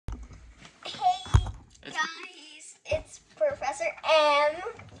Professor M.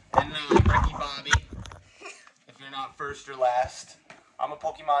 And Ricky Bobby, if you're not first or last. I'm a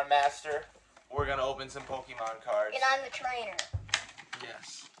Pokemon master. We're going to open some Pokemon cards. And I'm the trainer.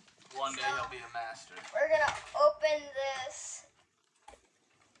 Yes. One day he'll be a master. We're going to open this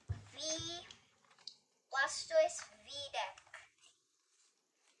Blastoise V deck.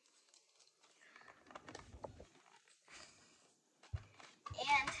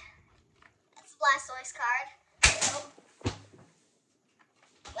 And that's a Blastoise card. So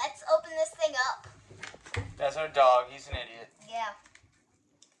let's open this thing up. That's our dog. He's an idiot. Yeah.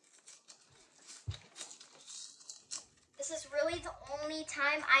 This is really the only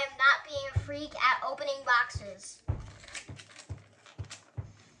time I am not being a freak at opening boxes.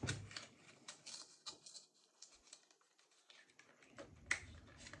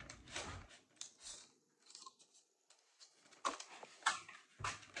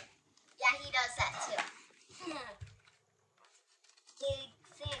 Yeah, he does that too. Big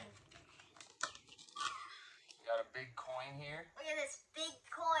thing. You got a big coin here. Look at this big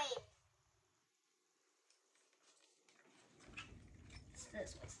coin. What's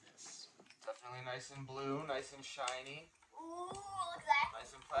this? Definitely nice and blue, nice and shiny. Ooh, look at that.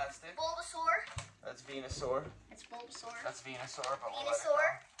 Nice and plastic. Bulbasaur. That's Venusaur. That's Bulbasaur. That's Venusaur, but we'll let it Venusaur.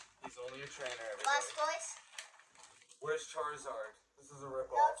 go. He's only a trainer, everybody. Blastoise. Where's Charizard? This is a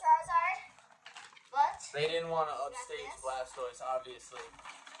ripoff. No Charizard. But They didn't want to upstage this. Blastoise, obviously.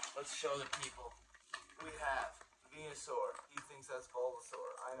 Let's show the people. We have Venusaur. He thinks that's Bulbasaur.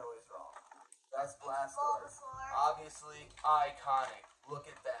 I know he's wrong. That's Blastoise. Bulbasaur. Obviously iconic. Look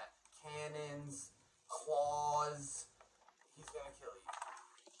at that. Cannons, claws. He's gonna kill you.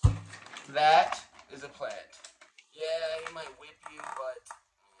 That is a plant. Yeah, he might whip you, but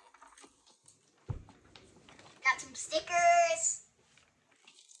Got some stickers.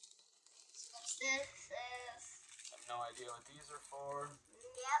 What's this? I have no idea what these are for.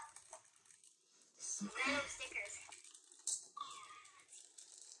 Yep. Random stickers.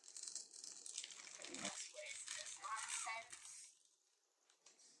 What is this nonsense?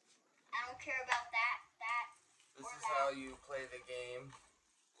 I don't care about that. This is how you play the game.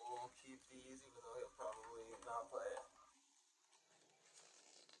 We'll keep these, even though he'll probably not play it.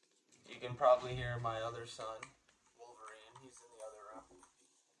 You can probably hear my other son, Wolverine. He's in the other room.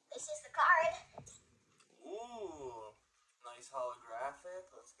 This is the card. Ooh, nice holographic.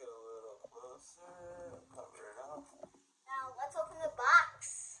 Let's get a little closer. Cover it up. Now let's open the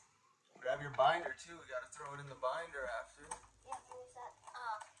box. Grab your binder too. We gotta throw it in the binder after. Yeah, where's that?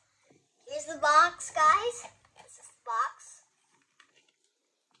 Here's the box, guys. This is the box.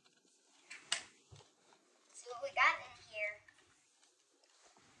 Let's see what we got in here.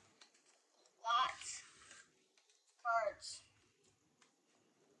 Lots of cards.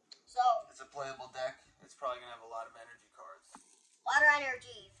 So, It's a playable deck. It's probably gonna have a lot of energy cards. water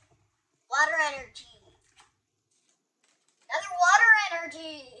energy. Water energy. Another water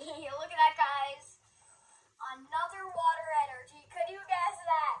energy. Look at that, guys. Another water energy. Could you guess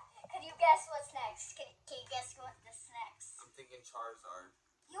that? Could you guess what's next? Can you guess what's next? I'm thinking Charizard.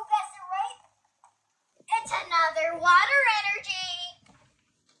 You guessed it right. It's another water energy.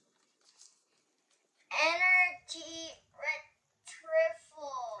 Energy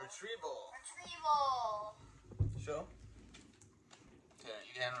retrieval. Retrieval. Show? Yeah,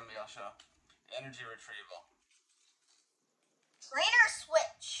 you hand with me, I'll show. Energy retrieval. Trainer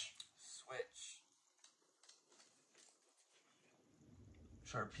switch. Switch.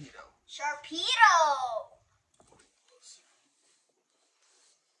 Sharpedo. Sharpedo.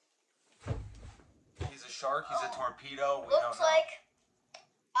 He's a shark, he's a torpedo, we Looks don't know. like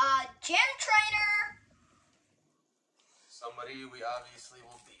a gym trainer. Somebody we obviously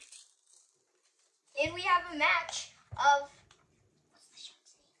will beat. And we have a match of, what's the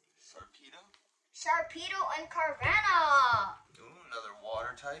shark's name? Sharpedo? Sharpedo and Carvanha. Ooh, another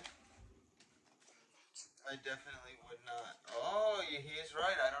water type. I definitely would not. Oh, he's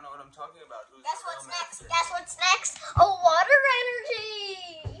right. I don't know what I'm talking about. Who's Guess the what's real next? master? Guess what's next? A water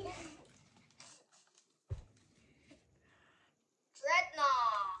energy.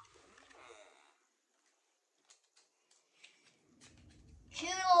 Dreadnought.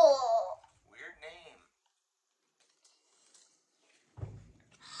 Cool. Weird name.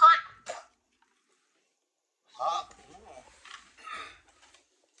 Hot. Hop. Ooh.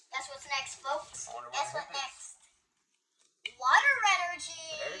 Guess what's next, folks? I wonder what Guess what it is. next? Water energy.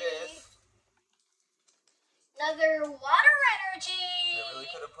 There it is. Another water energy. They really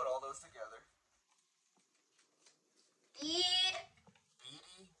could have put all those together. Bead.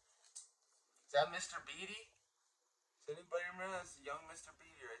 Beatty? Is that Mr. Beatty? Does anybody remember? That's young Mr.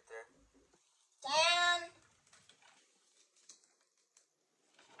 Beatty right there. Dan.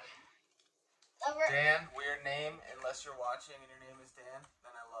 Dan, weird name. Unless you're watching and your name is Dan,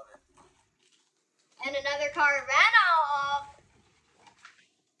 then I love it. And another Carvanha.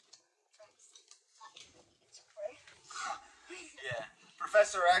 Yeah.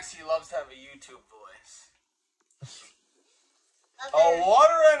 Professor X, he loves to have a YouTube voice. Another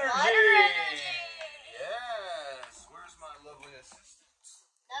Water energy! Water energy. Yes. Where's my lovely assistant?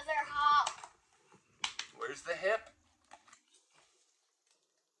 Another hop. Where's the hip?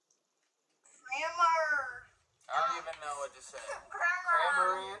 Grammar. I don't even know what to say.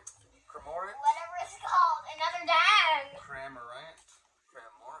 Grammar. Cramorant? Whatever it's called. Another Dan. Cramorant?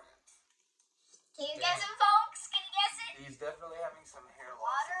 Can you guess it, folks? Can you guess it? He's definitely having some hair loss.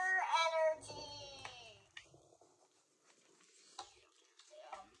 Water energy.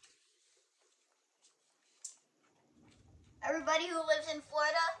 Everybody who lives in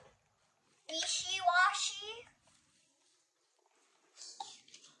Florida, wishy-washy.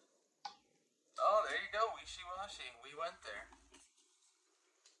 Oh, there you go, wishy-washy. We went there.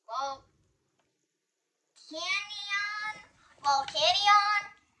 Well, Canyon.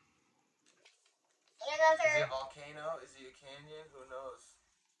 And Is he another, a volcano? Is he a canyon? Who knows?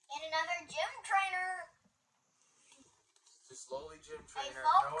 and another gym trainer. Just slowly gym Hey, trainer,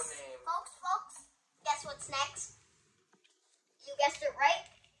 folks, no name. folks, guess what's next? You guessed it right.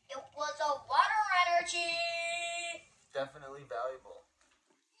 It was a water energy. Definitely valuable.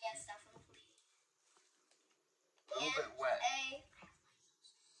 Yes, definitely. A little bit wet.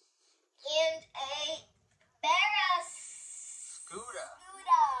 And a Scooter.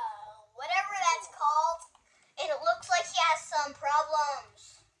 whatever that's called. And it looks like he has some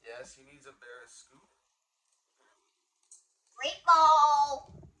problems. Yes, he needs a Barraskewda. Great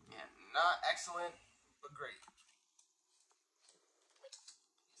ball. Yeah, not excellent, but great.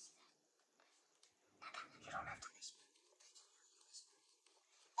 You don't have to whisper.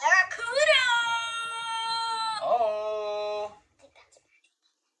 Barracuda. Oh!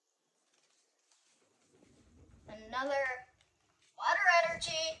 Another water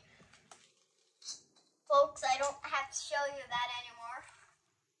energy. Folks, I don't have to show you that anymore.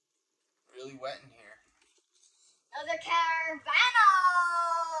 Really wet in here. Another Carvanha.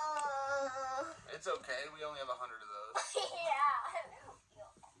 It's okay, we only have 100 of those.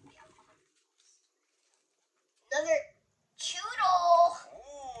 Yeah. Another Choodle.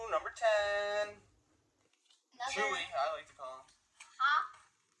 Ooh, number 10. Another Chewy, I like to call him. Hop.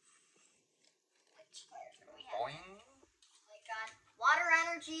 Which players do we have? Boing. Oh my god. Water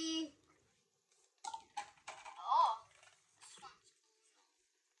energy. Oh. This one's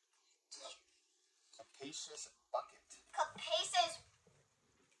Capacious bucket. Capacious.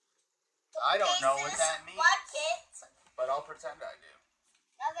 I don't know what that means. Bucket. But I'll pretend I do.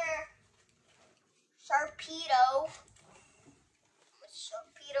 Another Sharpedo. What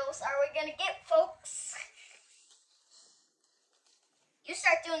Sharpedos are we gonna get, folks? You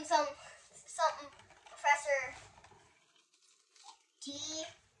start doing something, Professor D.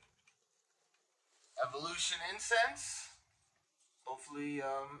 Evolution incense. Hopefully,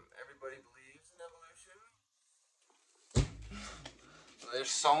 everybody believes in evolution. There's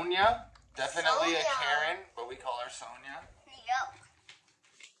Sonia. Definitely a Sonia. Karen, but we call her Sonia. Yep.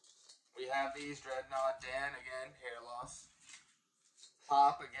 We have these Dreadnought Dan again, hair loss.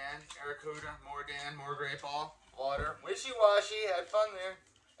 Hop again, Barracuda, more Dan, more Great Ball, water, wishy-washy, had fun there.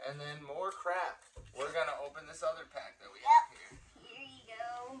 And then more crap. We're gonna open this other pack that we have here. Here you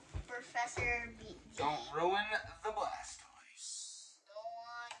go, Professor B. Don't ruin the Blastoise. No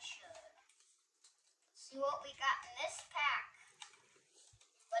one should. See what we got in this pack.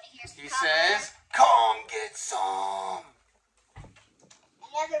 Buddy, here's the He cover. says, come get some.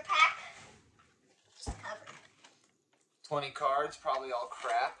 Another pack. Just cover. 20 cards, probably all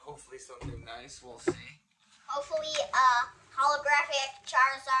crap. Hopefully something nice, we'll see. Hopefully, holographic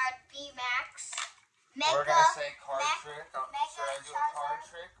Charizard B-Max. Mega. We're gonna say card Mega trick. Should I do a card Charizard.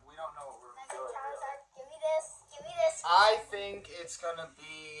 trick? We don't know what we're Mega doing Charizard. really. Give me this. Give me this. I think it's gonna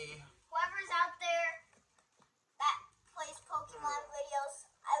be... Whoever's out there that plays Pokemon videos,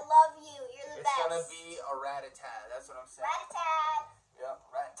 I love you. You're the It's best. gonna be a Rattata. That's what I'm saying. Rat-a-tat. Yep,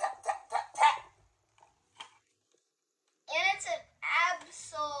 rat-tat-tat-tat-tat. And it's an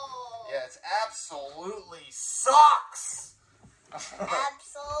Absol. Yeah, it's absolutely sucks.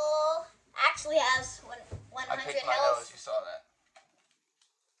 Absol. Actually has 100 I picked my health. nose. You saw that.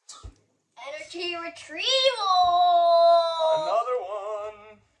 Energy retrieval. Another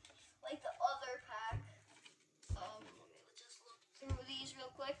one. Like the other pack. Let me just look through these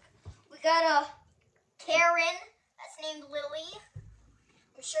real quick. We got a Karen that's named Lily.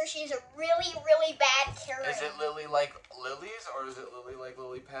 I'm sure she's a really, really bad Karen. Is it Lily like lilies or is it Lily like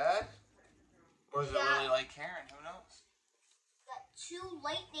lily pad? Or is it really like Karen? Who knows? Got 2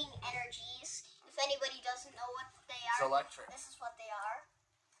 lightning energies. If anybody doesn't know what they It's are, electric. this is what they are.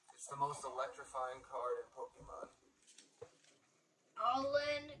 It's the most electrifying card in Pokemon.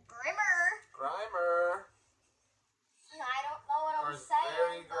 Olin Grimmer. Grimer. I don't know what I'm Card's saying.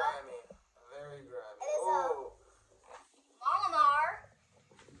 very grimy. Very grimy. It is Oh. Malamar.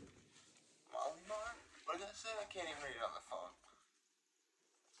 Malamar? What did that say? I can't even read it on the phone.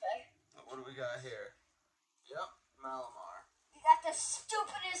 Okay. What do we got here? Yep, Malamar. We got the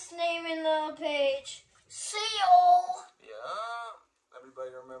stupidest name in the page. Seal. Yeah.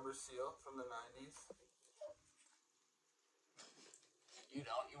 Everybody remembers Seal from the 90s? You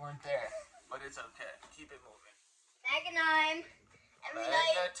don't. You weren't there. But it's okay. Keep it moving. Magnime.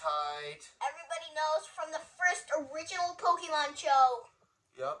 Magnetite. Everybody knows from the first original Pokemon show.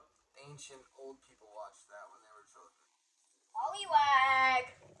 Yep. Ancient old people watched that when they were children. Poliwag.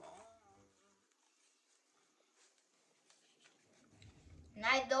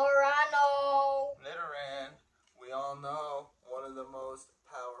 Nidorano. Nidoran. We all know one of the most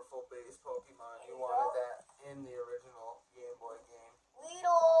powerful base Pokemon. You wanted that in the original Game Boy game.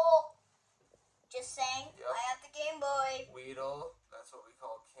 Weedle. Just saying, Yep. I have the Game Boy. Weedle. That's what we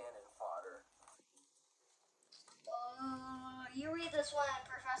call cannon fodder. You read this one,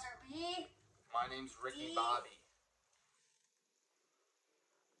 Professor B. My name's Ricky Bobby.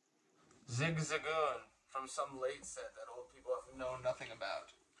 Zigzagoon from some late set that old people have known nothing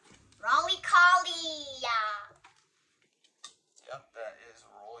about. Raleigh Collie. Yep, that is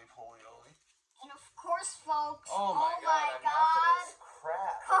Roly Poly Oly. And of course, folks. Oh my god, enough of this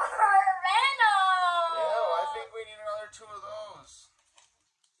crap. Carveno. Yeah, well, I think we need another 2 of those.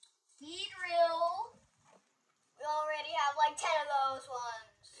 Beedrill. We already have like 10 of those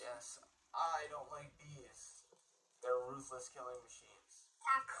ones. Yes, I don't like bees. They're ruthless killing machines.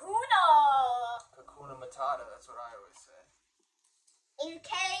 Takuna. Kakuna Matata, that's what I always say. NK,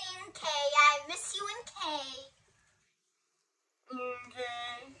 I miss you, NK.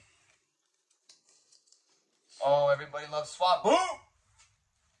 Okay. Oh, everybody loves Swaboo!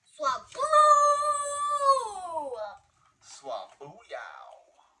 Swablu. Swabooyow.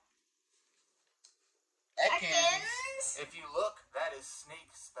 Ekans. If you look, that is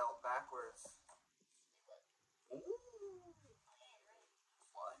snake spelled backwards. Ooh.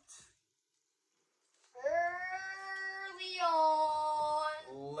 What? Early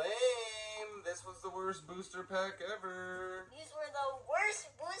on. Lame. This was the worst booster pack ever. These were the worst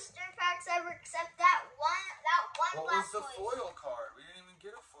booster packs ever, except that one What was the Blastoise. foil card? We didn't even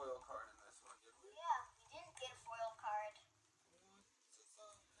get a foil card in this one, did we? Yeah, we didn't get a foil card.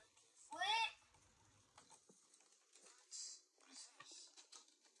 What?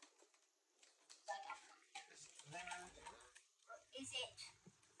 What is this? What is it?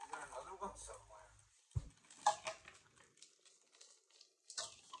 Is there another one somewhere?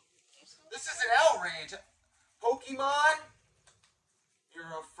 This is an outrage. Pokemon, you're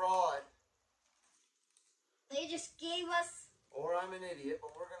a fraud. They just gave us. Or I'm an idiot,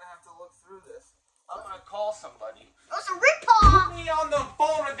 but we're going to have to look through this. I'm going to call somebody. It was a ripoff. Put me on the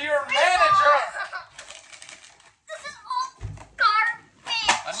phone with your manager. This is all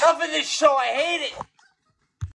garbage. Enough of this show. I hate it.